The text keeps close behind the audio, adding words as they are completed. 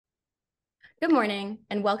Good morning,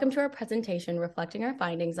 and welcome to our presentation reflecting our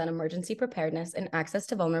findings on emergency preparedness and access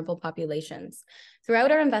to vulnerable populations.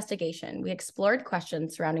 Throughout our investigation, we explored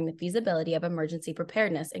questions surrounding the feasibility of emergency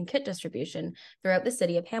preparedness and kit distribution throughout the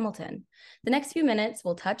city of Hamilton. The next few minutes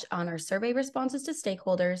will touch on our survey responses to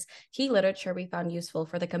stakeholders, key literature we found useful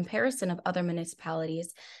for the comparison of other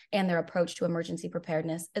municipalities, and their approach to emergency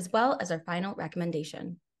preparedness, as well as our final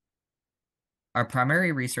recommendation. Our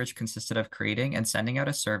primary research consisted of creating and sending out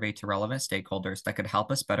a survey to relevant stakeholders that could help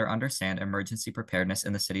us better understand emergency preparedness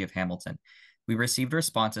in the city of Hamilton. We received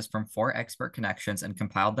responses from 4 expert connections and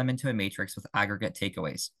compiled them into a matrix with aggregate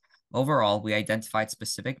takeaways. Overall, we identified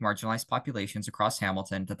specific marginalized populations across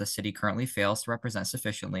Hamilton that the city currently fails to represent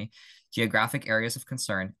sufficiently, geographic areas of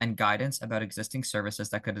concern, and guidance about existing services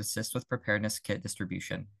that could assist with preparedness kit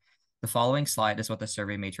distribution. The following slide is what the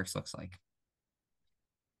survey matrix looks like.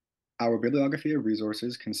 Our bibliography of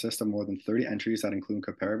resources consists of more than 30 entries that include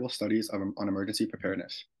comparable studies on emergency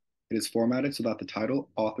preparedness. It is formatted so that the title,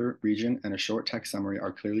 author, region, and a short text summary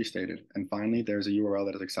are clearly stated. And finally, there is a URL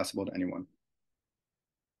that is accessible to anyone.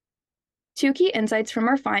 2 key insights from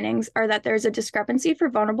our findings are that there is a discrepancy for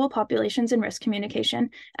vulnerable populations in risk communication,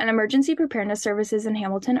 and emergency preparedness services in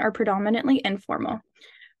Hamilton are predominantly informal.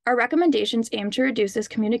 Our recommendations aim to reduce this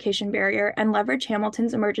communication barrier and leverage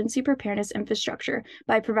Hamilton's emergency preparedness infrastructure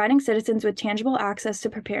by providing citizens with tangible access to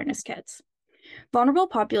preparedness kits. Vulnerable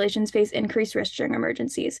populations face increased risk during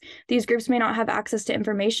emergencies. These groups may not have access to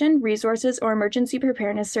information, resources, or emergency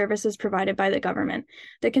preparedness services provided by the government.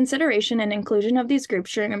 The consideration and inclusion of these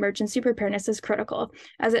groups during emergency preparedness is critical,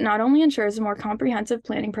 as it not only ensures a more comprehensive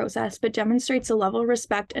planning process, but demonstrates a level of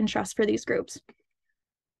respect and trust for these groups.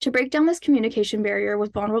 To break down this communication barrier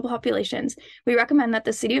with vulnerable populations, we recommend that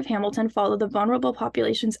the City of Hamilton follow the Vulnerable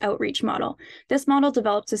Populations Outreach Model. This model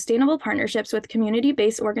develops sustainable partnerships with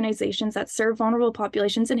community-based organizations that serve vulnerable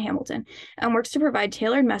populations in Hamilton and works to provide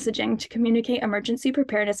tailored messaging to communicate emergency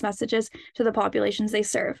preparedness messages to the populations they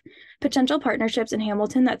serve. Potential partnerships in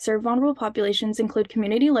Hamilton that serve vulnerable populations include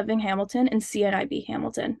Community Living Hamilton and CNIB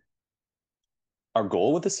Hamilton. Our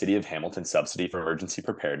goal with the City of Hamilton subsidy for emergency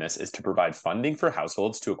preparedness is to provide funding for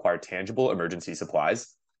households to acquire tangible emergency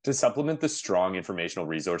supplies to supplement the strong informational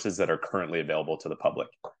resources that are currently available to the public.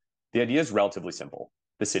 The idea is relatively simple.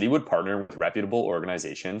 The city would partner with reputable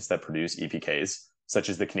organizations that produce EPKs, such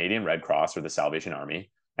as the Canadian Red Cross or the Salvation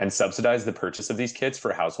Army, and subsidize the purchase of these kits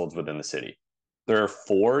for households within the city. There are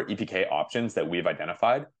 4 EPK options that we've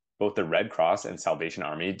identified. Both the Red Cross and Salvation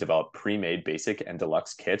Army develop pre-made basic and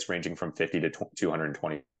deluxe kits ranging from $50 to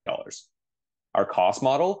 $220. Our cost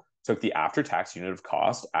model took the after-tax unit of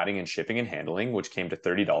cost, adding in shipping and handling, which came to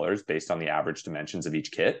 $30 based on the average dimensions of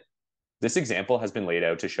each kit. This example has been laid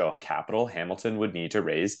out to show capital Hamilton would need to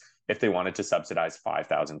raise if they wanted to subsidize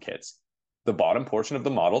 5,000 kits. The bottom portion of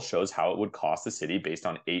the model shows how it would cost the city based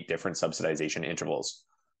on 8 different subsidization intervals.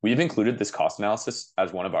 We've included this cost analysis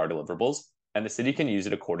as one of our deliverables, and the city can use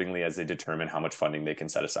it accordingly as they determine how much funding they can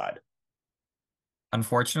set aside.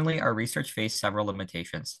 Unfortunately, our research faced several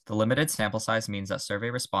limitations. The limited sample size means that survey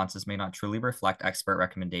responses may not truly reflect expert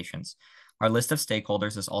recommendations. Our list of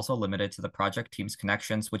stakeholders is also limited to the project team's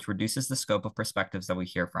connections, which reduces the scope of perspectives that we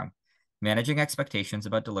hear from. Managing expectations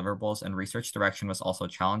about deliverables and research direction was also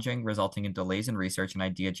challenging, resulting in delays in research and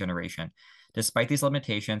idea generation. Despite these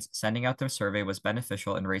limitations, sending out the survey was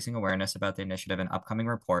beneficial in raising awareness about the initiative and upcoming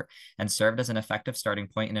report and served as an effective starting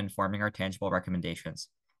point in informing our tangible recommendations.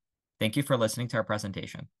 Thank you for listening to our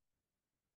presentation.